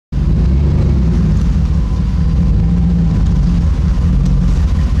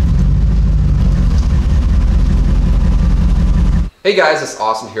Hey guys, it's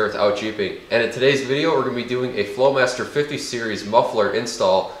Austin here with Out Jeeping, and in today's video we're going to be doing a Flowmaster 50 series muffler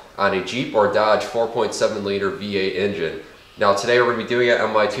install on a Jeep or Dodge 4.7 liter V8 engine. Now today we're going to be doing it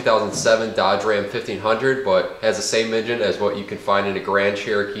on my 2007 Dodge Ram 1500, but has the same engine as what you can find in a Grand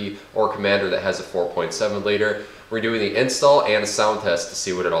Cherokee or Commander that has a 4.7 liter. We're doing the install and a sound test to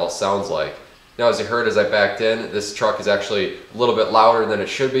see what it all sounds like. Now, as you heard as I backed in, this truck is actually a little bit louder than it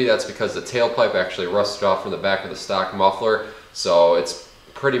should be. That's because the tailpipe actually rusted off from the back of the stock muffler. So it's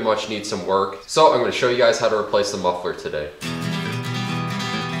pretty much needs some work. So I'm going to show you guys how to replace the muffler today.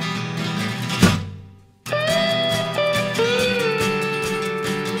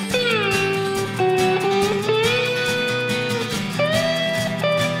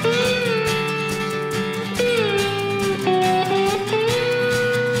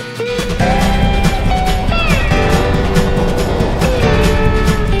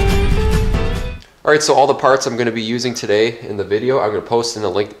 Alright, so all the parts I'm going to be using today in the video, I'm going to post in a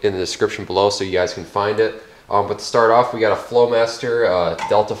link in the description below so you guys can find it. But to start off, we got a Flowmaster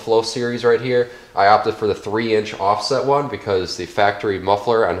Delta Flow series right here. I opted for the 3-inch offset one because the factory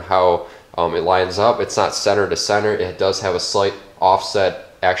muffler and how it lines up, it's not center to center. It does have a slight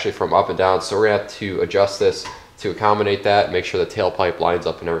offset actually from up and down. So we're going to have to adjust this to accommodate that, make sure the tailpipe lines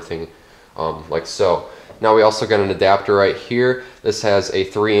up and everything like so. Now we also got an adapter right here. This has a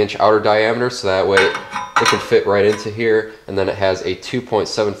 3-inch outer diameter, so that way it can fit right into here. And then it has a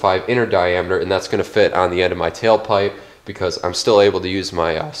 2.75 inner diameter, and that's going to fit on the end of my tailpipe because I'm still able to use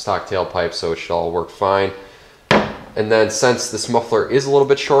my stock tailpipe, so it should all work fine. And then since this muffler is a little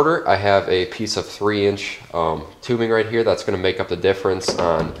bit shorter, I have a piece of 3-inch tubing right here that's going to make up the difference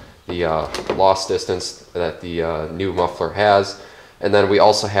on the loss distance that the new muffler has. And then we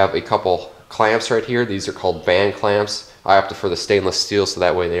also have a couple clamps right here. These are called band clamps. I opted for the stainless steel so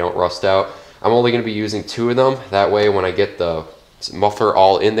that way they don't rust out. I'm only going to be using 2 of them. That way when I get the muffler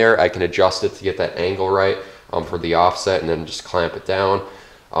all in there, I can adjust it to get that angle right for the offset and then just clamp it down.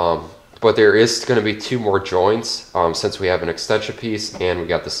 But there is going to be 2 more joints since we have an extension piece and we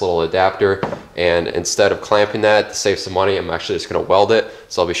got this little adapter. And instead of clamping that to save some money, I'm actually just going to weld it.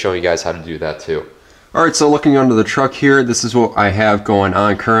 So I'll be showing you guys how to do that too. Alright, so looking under the truck here, this is what I have going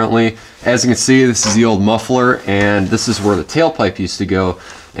on currently. As you can see, this is the old muffler, and this is where the tailpipe used to go.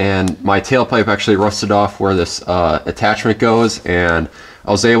 And my tailpipe actually rusted off where this attachment goes, and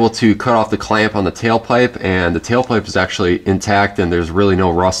I was able to cut off the clamp on the tailpipe, and the tailpipe is actually intact, and there's really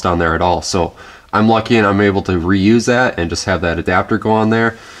no rust on there at all. So I'm lucky and I'm able to reuse that and just have that adapter go on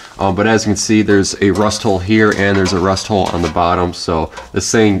there. But as you can see, there's a rust hole here, and there's a rust hole on the bottom, so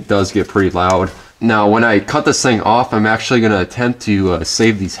this thing does get pretty loud. Now, when I cut this thing off, I'm actually going to attempt to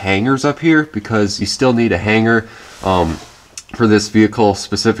save these hangers up here because you still need a hanger for this vehicle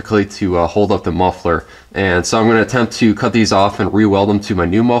specifically to hold up the muffler. And so I'm going to attempt to cut these off and re-weld them to my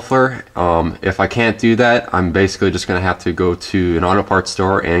new muffler. If I can't do that, I'm basically just going to have to go to an auto parts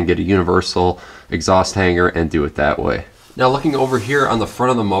store and get a universal exhaust hanger and do it that way. Now, looking over here on the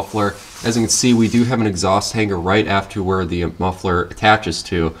front of the muffler, as you can see, we do have an exhaust hanger right after where the muffler attaches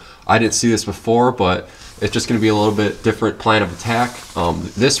to. I didn't see this before, but it's just going to be a little bit different plan of attack.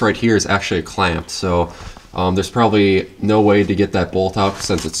 This right here is actually clamped, so there's probably no way to get that bolt out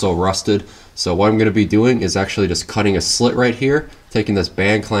since it's so rusted. So what I'm going to be doing is actually just cutting a slit right here, taking this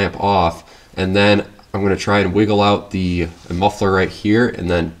band clamp off, and then I'm going to try and wiggle out the muffler right here, and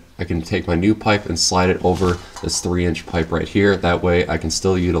then I can take my new pipe and slide it over this 3-inch pipe right here. That way I can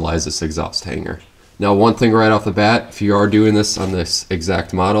still utilize this exhaust hanger. Now, one thing right off the bat, if you are doing this on this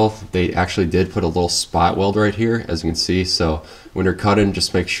exact model, they actually did put a little spot weld right here, as you can see. So when you're cutting,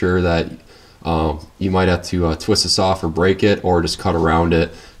 just make sure that you might have to twist this off or break it, or just cut around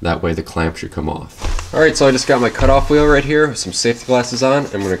it. That way the clamp should come off. Alright, so I just got my cutoff wheel right here with some safety glasses on.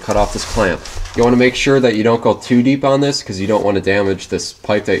 I'm going to cut off this clamp. You want to make sure that you don't go too deep on this because you don't want to damage this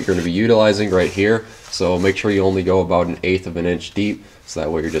pipe that you're going to be utilizing right here. So make sure you only go about 1/8 of an inch deep, so that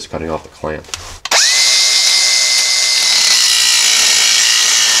way you're just cutting off the clamp.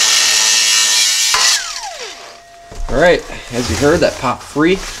 Alright, as you heard, that popped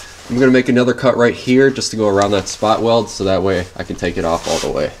free. I'm going to make another cut right here just to go around that spot weld, so that way I can take it off all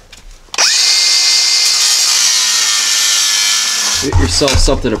the way. Get yourself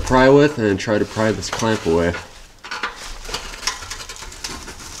something to pry with and try to pry this clamp away.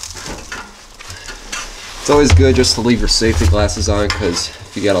 It's always good just to leave your safety glasses on because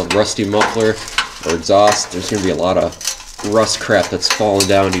if you got a rusty muffler or exhaust, there's going to be a lot of rust crap that's falling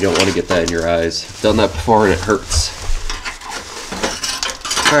down. You don't want to get that in your eyes. I've done that before and it hurts.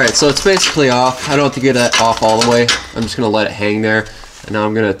 Alright, so it's basically off. I don't have to get it off all the way. I'm just going to let it hang there. And now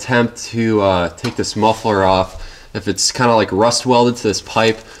I'm going to attempt to take this muffler off. If it's kind of like rust welded to this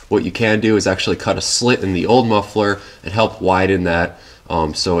pipe, what you can do is actually cut a slit in the old muffler and help widen that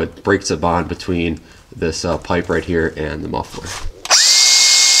so it breaks a bond between this pipe right here and the muffler.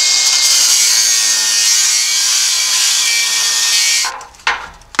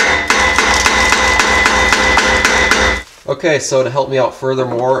 Okay, so to help me out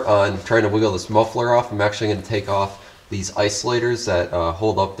furthermore on trying to wiggle this muffler off, I'm actually going to take off these isolators that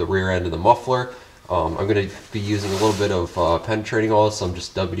hold up the rear end of the muffler. I'm going to be using a little bit of penetrating oil, so I'm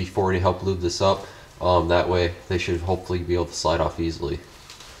just WD-40 to help lube this up. That way they should hopefully be able to slide off easily.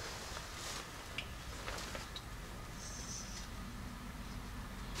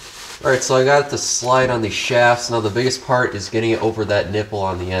 Alright, so I got it to slide on these shafts. Now the biggest part is getting it over that nipple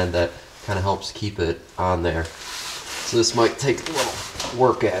on the end that kind of helps keep it on there. So this might take a little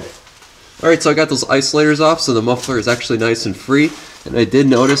work at it. Alright, so I got those isolators off, so the muffler is actually nice and free. And I did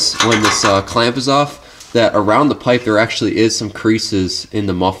notice when this clamp is off that around the pipe there actually is some creases in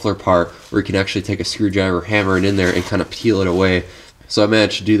the muffler part where you can actually take a screwdriver, hammer it in there, and kind of peel it away. So I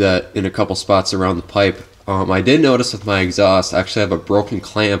managed to do that in a couple spots around the pipe. I did notice with my exhaust, I actually have a broken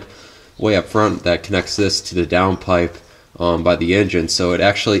clamp way up front that connects this to the downpipe by the engine. So it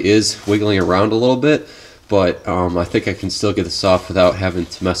actually is wiggling around a little bit. But I think I can still get this off without having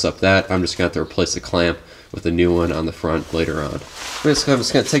to mess up that. I'm just going to have to replace the clamp with a new one on the front later on. Basically, I'm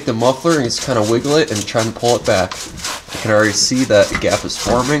just going to take the muffler and just kind of wiggle it and try to pull it back. I can already see that a gap is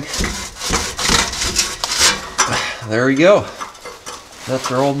forming. There we go.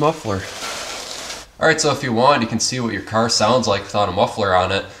 That's our old muffler. Alright, so if you want, you can see what your car sounds like without a muffler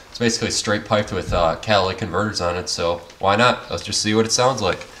on it. It's basically straight piped with catalytic converters on it, so why not? Let's just see what it sounds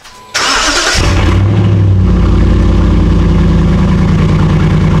like.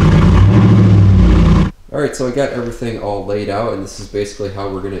 Alright, so I got everything all laid out, and this is basically how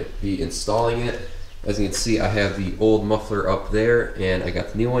we're going to be installing it. As you can see, I have the old muffler up there, and I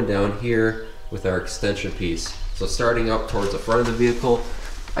got the new one down here with our extension piece. So starting up towards the front of the vehicle,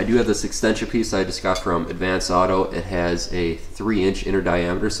 I do have this extension piece I just got from Advanced Auto. It has a 3-inch inner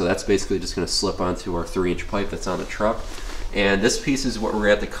diameter, so that's basically just going to slip onto our 3-inch pipe that's on the truck. And this piece is what we're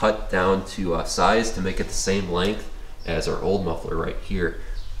going to have to cut down to size to make it the same length as our old muffler right here.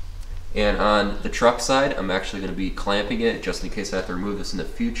 And on the truck side, I'm actually going to be clamping it just in case I have to remove this in the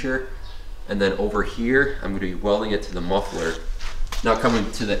future. And then over here, I'm going to be welding it to the muffler. Now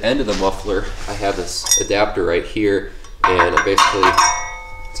coming to the end of the muffler, I have this adapter right here, and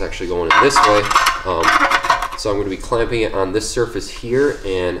it's actually going in this way. So I'm going to be clamping it on this surface here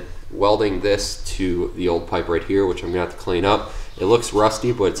and welding this to the old pipe right here, which I'm going to have to clean up. It looks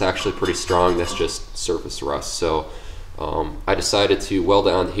rusty, but it's actually pretty strong. That's just surface rust. So I decided to weld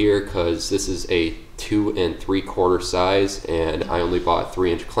it on here because this is a 2 3/4 size and I only bought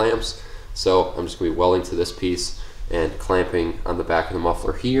 3-inch clamps. So I'm just going to be welding to this piece and clamping on the back of the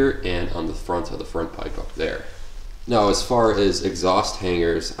muffler here and on the front of the front pipe up there. Now as far as exhaust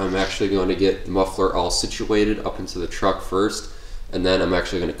hangers, I'm actually going to get the muffler all situated up into the truck first, and then I'm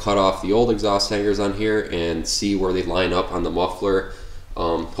actually going to cut off the old exhaust hangers on here and see where they line up on the muffler.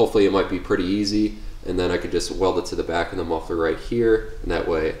 Hopefully it might be pretty easy, and then I could just weld it to the back of the muffler right here, and that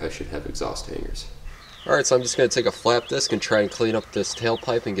way I should have exhaust hangers. Alright, so I'm just going to take a flap disc and try and clean up this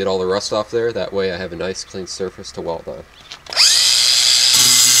tailpipe and get all the rust off there. That way I have a nice clean surface to weld on.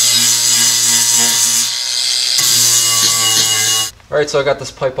 Alright, so I got this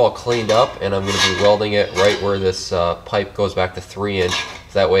pipe all cleaned up, and I'm going to be welding it right where this pipe goes back to 3-inch.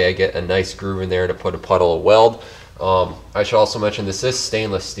 So that way I get a nice groove in there to put a puddle of weld. I should also mention this is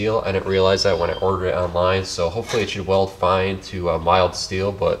stainless steel. I didn't realize that when I ordered it online, so hopefully it should weld fine to mild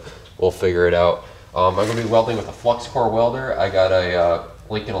steel, but we'll figure it out. I'm going to be welding with a flux core welder. I got a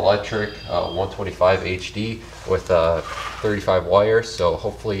Lincoln Electric 125 HD with 35 wires, so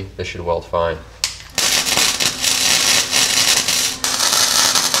hopefully this should weld fine.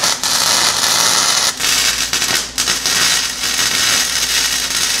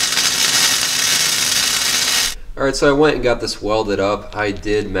 Alright, so I went and got this welded up. I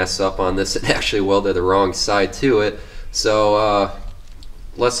did mess up on this and actually welded the wrong side to it. So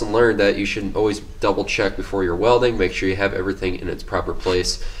lesson learned that you should always double check before you're welding. Make sure you have everything in its proper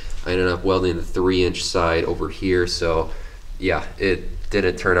place. I ended up welding the 3-inch side over here, so yeah, it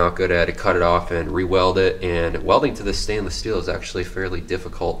didn't turn out good. I had to cut it off and re-weld it, and welding to this stainless steel is actually fairly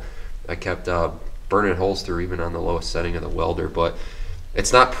difficult. I kept burning holes through even on the lowest setting of the welder, but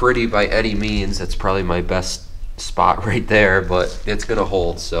it's not pretty by any means. It's probably my best spot right there, but it's gonna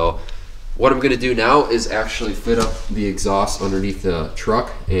hold. So what I'm gonna do now is actually fit up the exhaust underneath the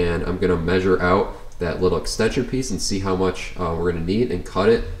truck, and I'm gonna measure out that little extension piece and see how much we're gonna need and cut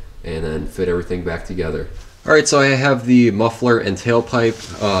it, and then fit everything back together. Alright, so I have the muffler and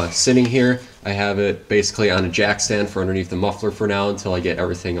tailpipe sitting here. I have it basically on a jack stand for underneath the muffler for now until I get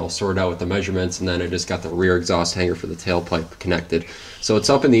everything all sorted out with the measurements, and then I just got the rear exhaust hanger for the tailpipe connected. So it's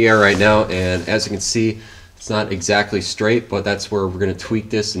up in the air right now, and as you can see, it's not exactly straight, but that's where we're going to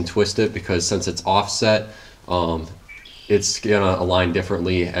tweak this and twist it, because since it's offset, it's going to align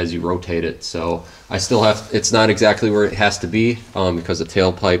differently as you rotate it. So I still have, it's not exactly where it has to be because the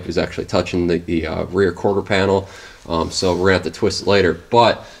tailpipe is actually touching the rear quarter panel. So we're going to have to twist it later.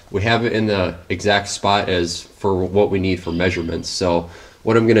 But we have it in the exact spot as for what we need for measurements. So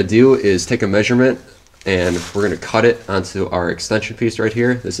what I'm going to do is take a measurement and we're going to cut it onto our extension piece right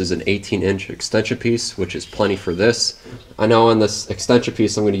here. This is an 18-inch extension piece, which is plenty for this. I know on this extension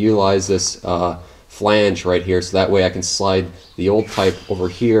piece I'm going to utilize this flange right here, so that way I can slide the old pipe over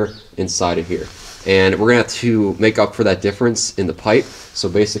here inside of here. And we're going to have to make up for that difference in the pipe. So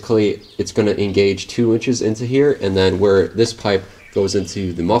basically it's going to engage 2 inches into here, and then where this pipe goes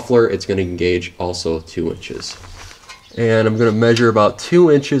into the muffler, it's going to engage also 2 inches. And I'm going to measure about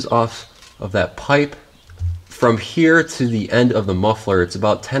 2 inches off of that pipe. From here to the end of the muffler, it's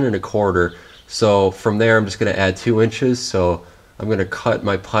about 10 1/4. So from there I'm just going to add 2 inches. So I'm going to cut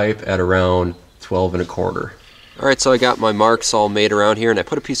my pipe at around 12 1/4. Alright, so I got my marks all made around here, and I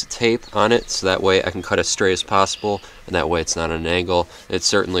put a piece of tape on it so that way I can cut as straight as possible, and that way it's not at an angle. It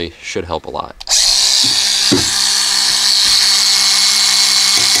certainly should help a lot.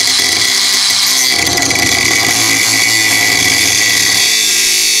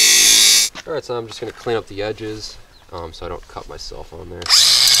 Alright, so I'm just going to clean up the edges so I don't cut myself on there.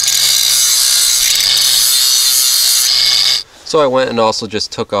 So I went and also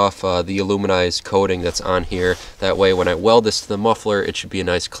just took off the aluminized coating that's on here. That way when I weld this to the muffler, it should be a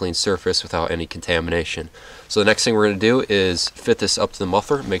nice clean surface without any contamination. So the next thing we're going to do is fit this up to the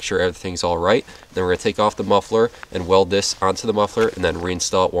muffler, make sure everything's all right. Then we're going to take off the muffler and weld this onto the muffler and then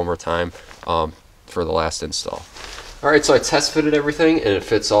reinstall it one more time for the last install. Alright, so I test fitted everything and it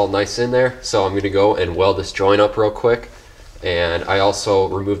fits all nice in there. So I'm going to go and weld this joint up real quick. And I also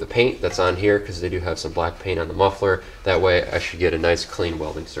removed the paint that's on here because they do have some black paint on the muffler. That way I should get a nice clean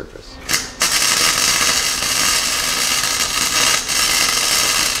welding surface.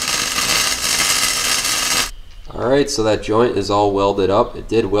 Alright, so that joint is all welded up. It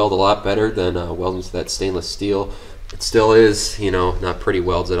did weld a lot better than welding to that stainless steel. It still is, you know, not pretty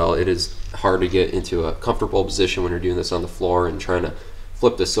welds at all. It is hard to get into a comfortable position when you're doing this on the floor and trying to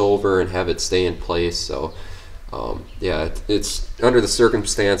flip this over and have it stay in place. So yeah, it's under the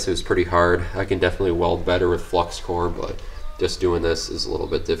circumstance, it was pretty hard. I can definitely weld better with flux core, but just doing this is a little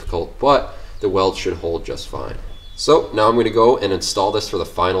bit difficult, but the weld should hold just fine. So now I'm going to go and install this for the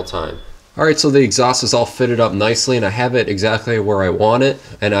final time. Alright, so the exhaust is all fitted up nicely and I have it exactly where I want it,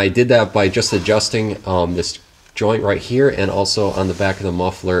 and I did that by just adjusting this joint right here and also on the back of the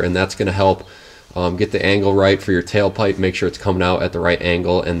muffler, and that's going to help get the angle right for your tailpipe, make sure it's coming out at the right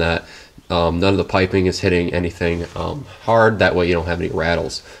angle and that none of the piping is hitting anything hard. That way you don't have any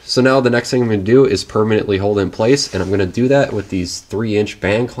rattles. So now the next thing I'm going to do is permanently hold it in place, and I'm going to do that with these 3-inch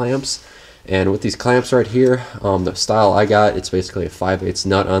band clamps. And with these clamps right here, the style I got, it's basically a 5/8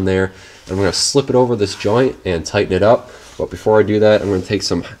 nut on there. I'm going to slip it over this joint and tighten it up. But before I do that, I'm going to take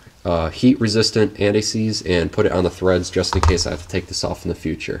some heat resistant anti-seize and put it on the threads just in case I have to take this off in the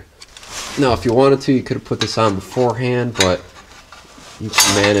future. Now if you wanted to, you could have put this on beforehand, but you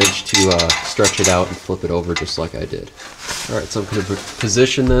can manage to stretch it out and flip it over just like I did. Alright, so I'm going to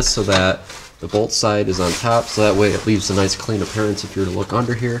position this so that the bolt side is on top, so that way it leaves a nice clean appearance if you were to look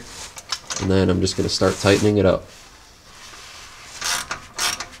under here. And then I'm just going to start tightening it up.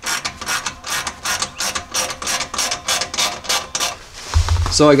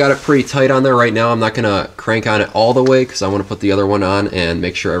 So I got it pretty tight on there right now. I'm not going to crank on it all the way because I want to put the other one on and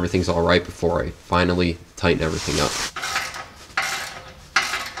make sure everything's alright before I finally tighten everything up.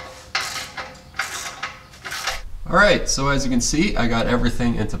 Alright, so as you can see, I got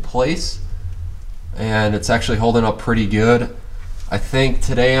everything into place and it's actually holding up pretty good. I think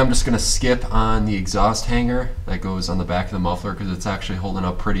today I'm just going to skip on the exhaust hanger that goes on the back of the muffler because it's actually holding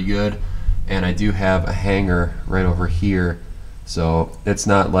up pretty good, and I do have a hanger right over here, so it's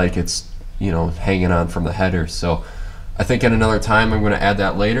not like it's, you know, hanging on from the header. So I think at another time I'm going to add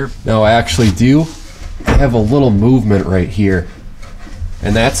that later. Now I actually do have a little movement right here,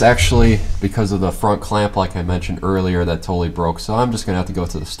 and that's actually because of the front clamp like I mentioned earlier that totally broke. So I'm just going to have to go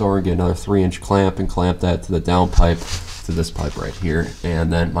to the store and get another 3-inch clamp and clamp that to the down pipe, to this pipe right here,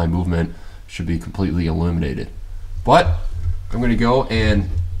 and then my movement should be completely eliminated. But I'm going to go and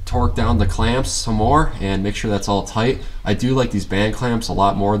torque down the clamps some more and make sure that's all tight. I do like these band clamps a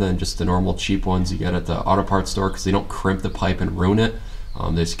lot more than just the normal cheap ones you get at the auto parts store because they don't crimp the pipe and ruin it.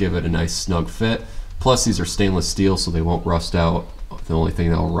 They just give it a nice snug fit. Plus these are stainless steel so they won't rust out. The only thing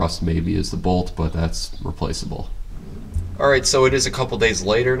that will rust maybe is the bolt, but that's replaceable. Alright, so it is a couple days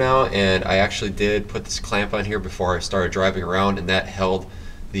later now, and I actually did put this clamp on here before I started driving around, and that held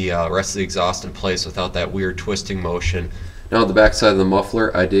the rest of the exhaust in place without that weird twisting motion. Now on the back side of the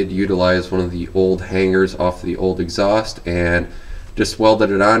muffler, I did utilize one of the old hangers off the old exhaust and just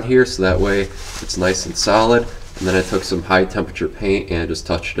welded it on here so that way it's nice and solid. And then I took some high temperature paint and just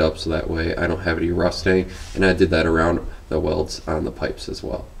touched it up so that way I don't have any rusting, and I did that around the welds on the pipes as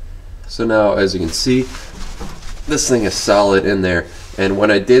well. So now as you can see, this thing is solid in there, and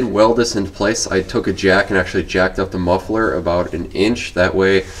when I did weld this into place, I took a jack and actually jacked up the muffler about an inch. That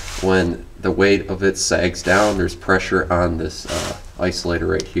way when the weight of it sags down, there's pressure on this isolator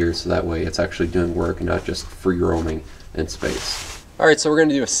right here, so that way it's actually doing work and not just free roaming in space. Alright, so we're going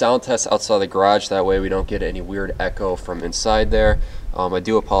to do a sound test outside the garage, that way we don't get any weird echo from inside there. I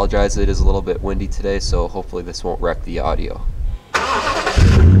do apologize, it is a little bit windy today, so hopefully this won't wreck the audio.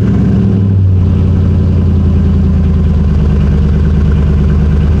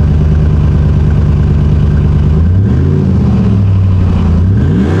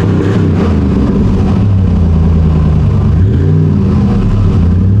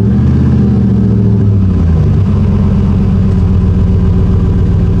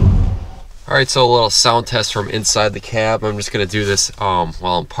 Alright, so a little sound test from inside the cab. I'm just going to do this while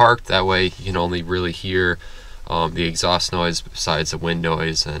I'm parked. That way you can only really hear the exhaust noise besides the wind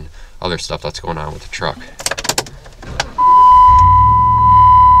noise and other stuff that's going on with the truck.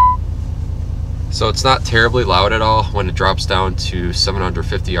 So it's not terribly loud at all. When it drops down to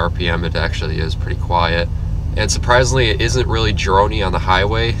 750 RPM, it actually is pretty quiet. And surprisingly, it isn't really droney on the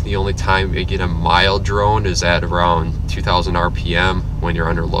highway. The only time you get a mild drone is at around 2000 RPM when you're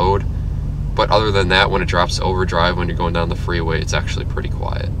under load. But other than that, when it drops to overdrive, when you're going down the freeway, it's actually pretty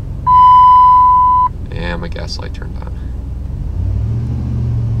quiet. And my gas light turned on.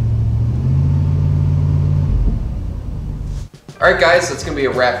 Alright guys, that's going to be a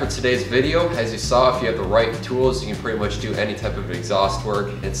wrap for today's video. As you saw, if you have the right tools, you can pretty much do any type of exhaust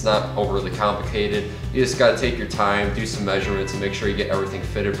work. It's not overly complicated. You just got to take your time, do some measurements, and make sure you get everything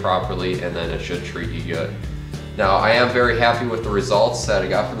fitted properly, and then it should treat you good. Now, I am very happy with the results that I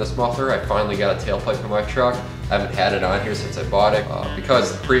got from this muffler. I finally got a tailpipe in my truck. I haven't had it on here since I bought it.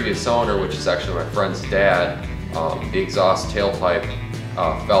 Because the previous owner, which is actually my friend's dad, the exhaust tailpipe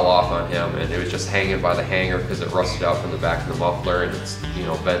fell off on him, and it was just hanging by the hanger because it rusted out from the back of the muffler, and it's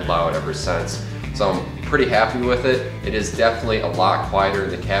been loud ever since. So I'm pretty happy with it. It is definitely a lot quieter in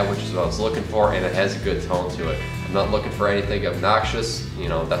the cab, which is what I was looking for, and it has a good tone to it. I'm not looking for anything obnoxious,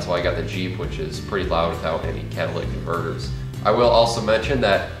 that's why I got the Jeep, which is pretty loud without any catalytic converters. I will also mention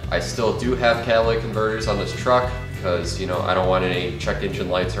that I still do have catalytic converters on this truck because, I don't want any check engine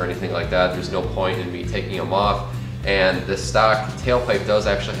lights or anything like that. There's no point in me taking them off. And the stock tailpipe does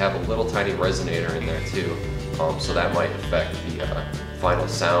actually have a little tiny resonator in there too, so that might affect the final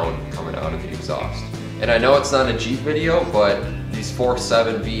sound coming out of the exhaust. And I know it's not a Jeep video, but these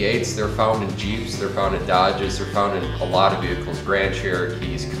 4.7 V8s, they're found in Jeeps, they're found in Dodges, they're found in a lot of vehicles, Grand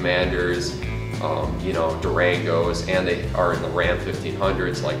Cherokees, Commanders, Durangos, and they are in the Ram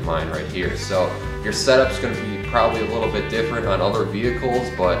 1500s like mine right here. So your setup's going to be probably a little bit different on other vehicles,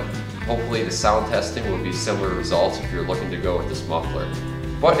 but hopefully the sound testing will be similar results if you're looking to go with this muffler.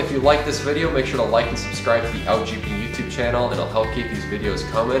 But if you like this video, make sure to like and subscribe to the Out Jeeping YouTube channel, and it'll help keep these videos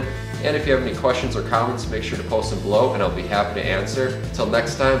coming. And if you have any questions or comments, make sure to post them below and I'll be happy to answer. Until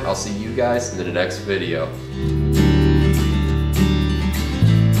next time, I'll see you guys in the next video.